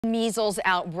Measles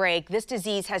outbreak. This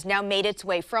disease has now made its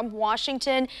way from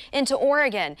Washington into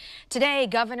Oregon. Today,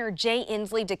 Governor Jay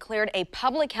Inslee declared a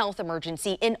public health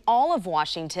emergency in all of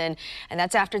Washington, and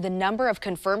that's after the number of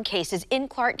confirmed cases in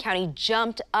Clark County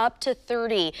jumped up to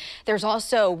 30. There's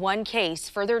also one case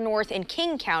further north in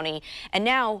King County, and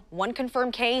now one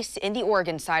confirmed case in the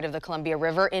Oregon side of the Columbia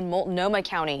River in Multnomah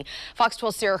County. Fox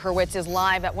 12's Sarah Hurwitz is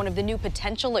live at one of the new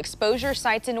potential exposure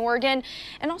sites in Oregon,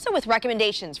 and also with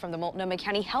recommendations from the Multnomah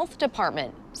County Health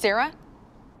Department. Sarah?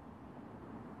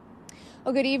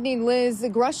 Well, good evening, Liz. The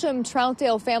Gresham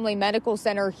Troutdale Family Medical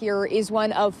Center here is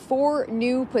one of 4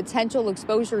 new potential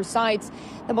exposure sites.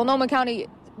 The Multnomah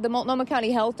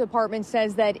County Health Department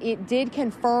says that it did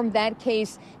confirm that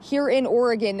case here in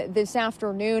Oregon this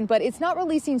afternoon, but it's not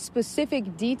releasing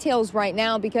specific details right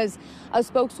now because a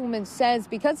spokeswoman says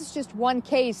because it's just one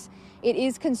case, it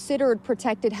is considered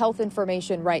protected health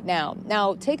information right now.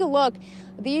 Now, take a look.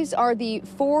 These are the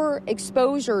 4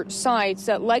 exposure sites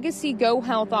at Legacy Go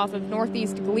Health off of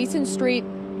Northeast Gleason Street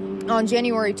on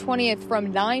January 20th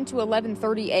from 9 to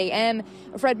 11:30 a.m.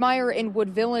 Fred Meyer in Wood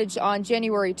Village on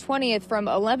January 20th from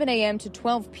 11 a.m. to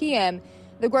 12 p.m.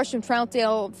 The Gresham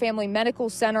Troutdale Family Medical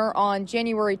Center on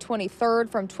January 23rd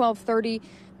from 12:30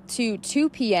 to 2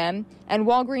 p.m. and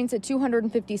Walgreens at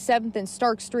 257th and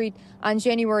Stark Street on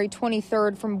January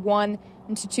 23rd from 1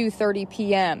 to 2:30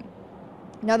 p.m.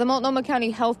 Now, the Multnomah County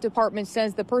Health Department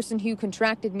says the person who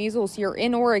contracted measles here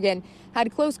in Oregon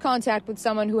had close contact with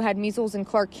someone who had measles in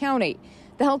Clark County.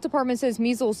 The health department says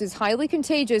measles is highly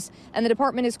contagious, and the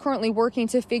department is currently working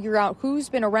to figure out who's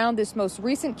been around this most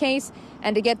recent case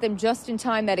and to get them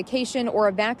just-in-time medication or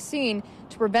a vaccine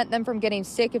to prevent them from getting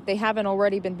sick if they haven't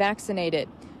already been vaccinated.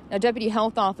 Now, Deputy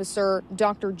Health Officer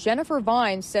Dr. Jennifer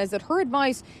Vines says that her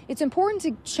advice, it's important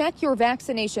to check your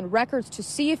vaccination records to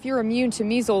see if you're immune to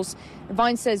measles.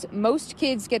 Vines says most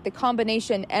kids get the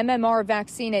combination MMR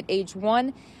vaccine at age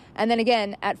 1 and then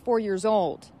again at 4 years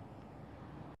old.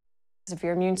 If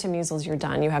you're immune to measles, you're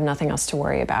done. You have nothing else to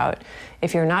worry about.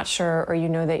 If you're not sure or you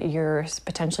know that you're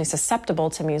potentially susceptible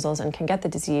to measles and can get the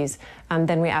disease,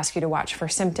 then we ask you to watch for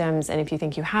symptoms. And if you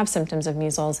think you have symptoms of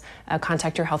measles,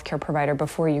 contact your healthcare provider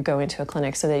before you go into a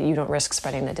clinic so that you don't risk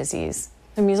spreading the disease.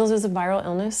 The measles is a viral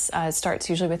illness. It starts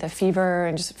usually with a fever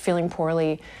and just feeling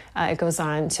poorly. It goes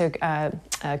on to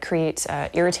create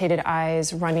irritated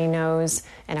eyes, runny nose,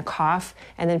 and a cough.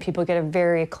 And then people get a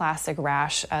very classic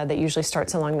rash that usually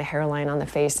starts along the hairline on the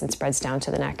face and spreads down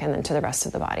to the neck and then to the rest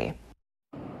of the body.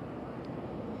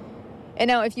 And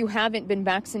now, if you haven't been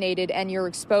vaccinated and you're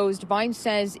exposed, Vines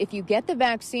says if you get the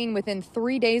vaccine within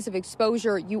 3 days of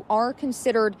exposure, you are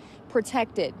considered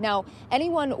protected. Now,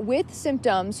 anyone with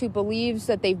symptoms who believes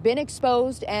that they've been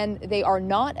exposed and they are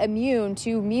not immune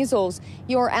to measles,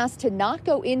 you are asked to not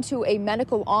go into a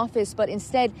medical office, but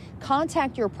instead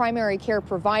contact your primary care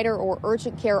provider or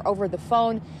urgent care over the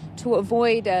phone to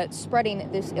avoid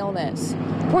spreading this illness.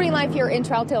 Reporting live here in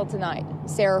Troutdale tonight,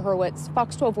 Sarah Hurwitz,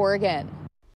 Fox 12 Oregon.